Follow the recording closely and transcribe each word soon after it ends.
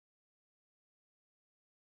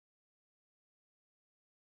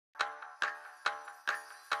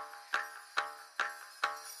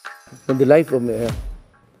In the life of me,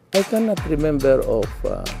 I cannot remember of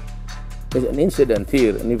an incident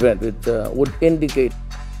here, an event which would indicate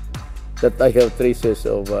that I have traces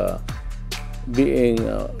of being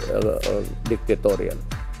dictatorial.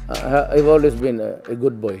 I've always been a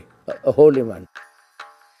good boy, a holy man.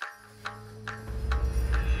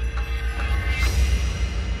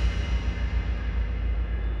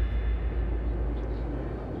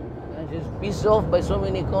 And she's pissed off by so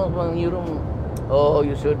many calls from your room. Oh,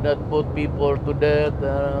 you should not put people to death.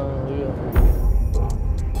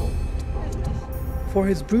 For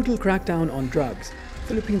his brutal crackdown on drugs,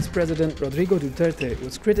 Philippines President Rodrigo Duterte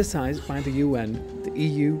was criticized by the UN, the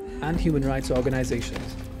EU, and human rights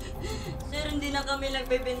organizations. Sir, hindi na kami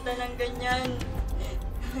nagbebenta ng ganyan.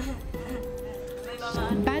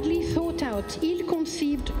 Badly thought out,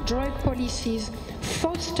 ill-conceived drug policies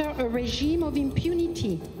foster a regime of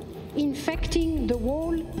impunity, infecting the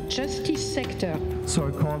whole justice sector. So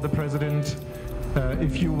I call the President,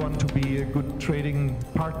 if you want to be a good trading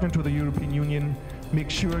partner to the European Union, make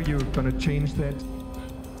sure you're going to change that.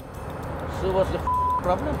 So what's the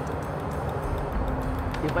problem?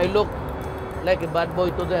 If I look like a bad boy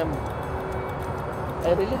to them,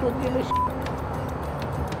 I really don't give a shit.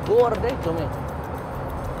 Who are they to me?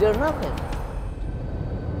 They're nothing.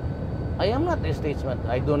 I am not a statesman.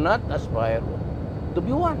 I do not aspire to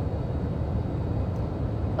be one.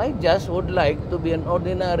 I just would like to be an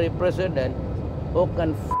ordinary president who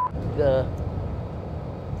can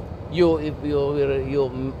you if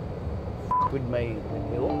you with my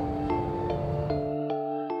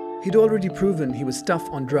He'd already proven he was tough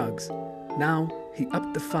on drugs. Now he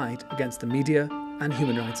upped the fight against the media and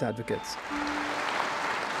human rights advocates.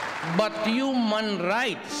 But human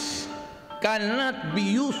rights cannot be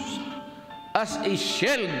used as a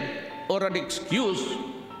shield or an excuse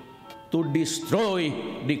to destroy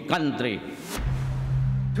the country.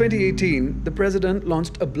 2018, the president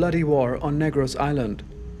launched a bloody war on Negros Island.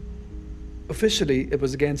 Officially, it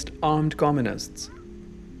was against armed communists.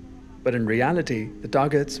 But in reality, the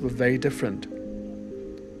targets were very different.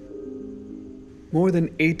 More than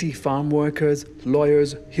 80 farm workers,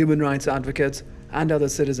 lawyers, human rights advocates, and other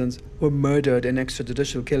citizens were murdered in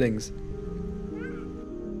extrajudicial killings.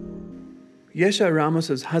 Yesha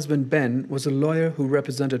Ramos's husband Ben was a lawyer who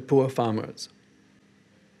represented poor farmers.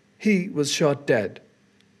 He was shot dead,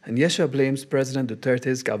 and Yesha blames President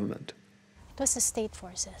Duterte's government. It was the state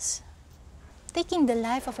forces. Taking the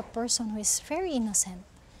life of a person who is very innocent,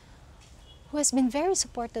 who has been very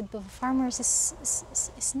supported by farmers,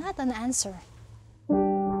 is not an answer.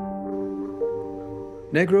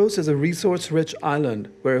 Negros is a resource-rich island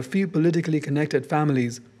where a few politically connected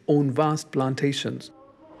families own vast plantations.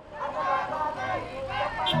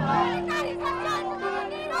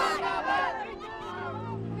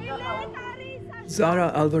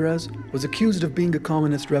 Zara Alvarez was accused of being a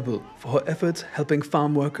communist rebel for her efforts helping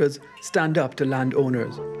farm workers stand up to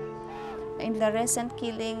landowners. In the recent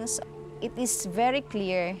killings, it is very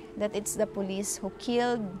clear that it's the police who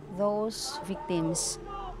killed those victims.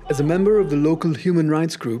 As a member of the local human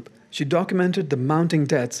rights group, she documented the mounting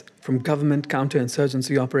deaths from government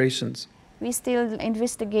counterinsurgency operations. We still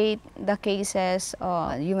investigate the cases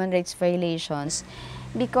of human rights violations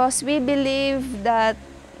because we believe that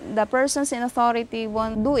the persons in authority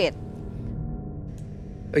won't do it.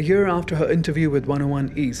 A year after her interview with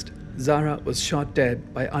 101 East, Zara was shot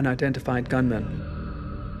dead by unidentified gunmen.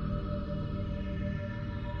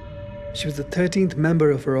 She was the 13th member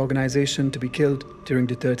of her organization to be killed during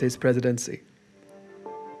Duterte's presidency.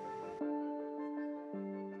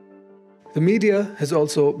 The media has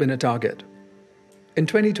also been a target. In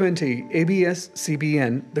 2020,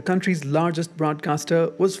 ABS-CBN, the country's largest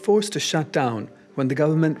broadcaster, was forced to shut down when the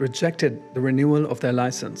government rejected the renewal of their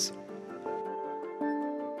license.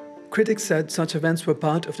 Critics said such events were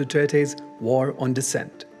part of Duterte's war on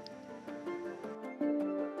dissent.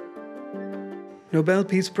 Nobel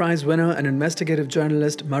Peace Prize winner and investigative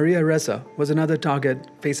journalist Maria Ressa was another target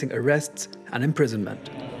facing arrests and imprisonment.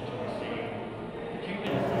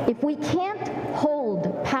 If we can't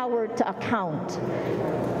hold power to account,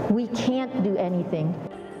 we can't do anything.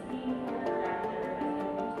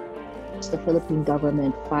 The Philippine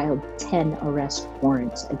government filed 10 arrest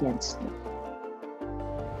warrants against me.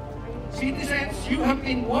 Citizens, you have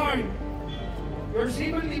been warned. Your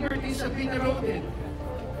civil liberties have been eroded.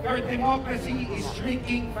 Your democracy is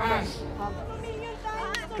shrinking fast.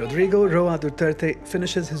 Rodrigo Roa Duterte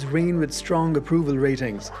finishes his reign with strong approval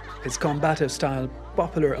ratings, his combative style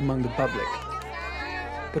popular among the public.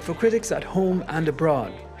 But for critics at home and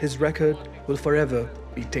abroad, his record will forever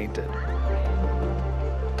be tainted.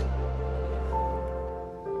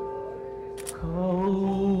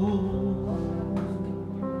 Oh.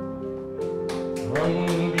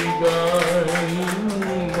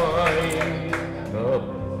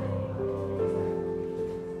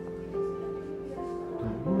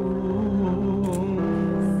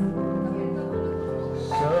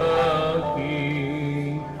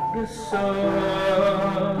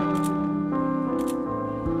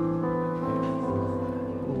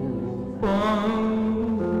 sa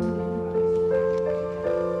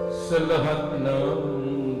lahat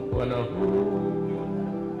ng panahon,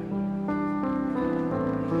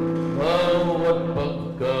 bawat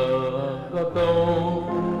pagkakataon,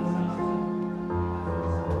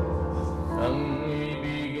 ang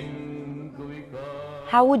ibigin ko ikaw.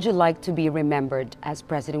 How would you like to be remembered as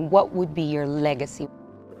president? What would be your legacy?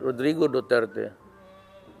 Rodrigo Duterte,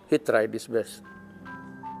 he tried his best.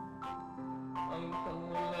 Ang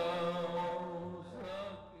tangulay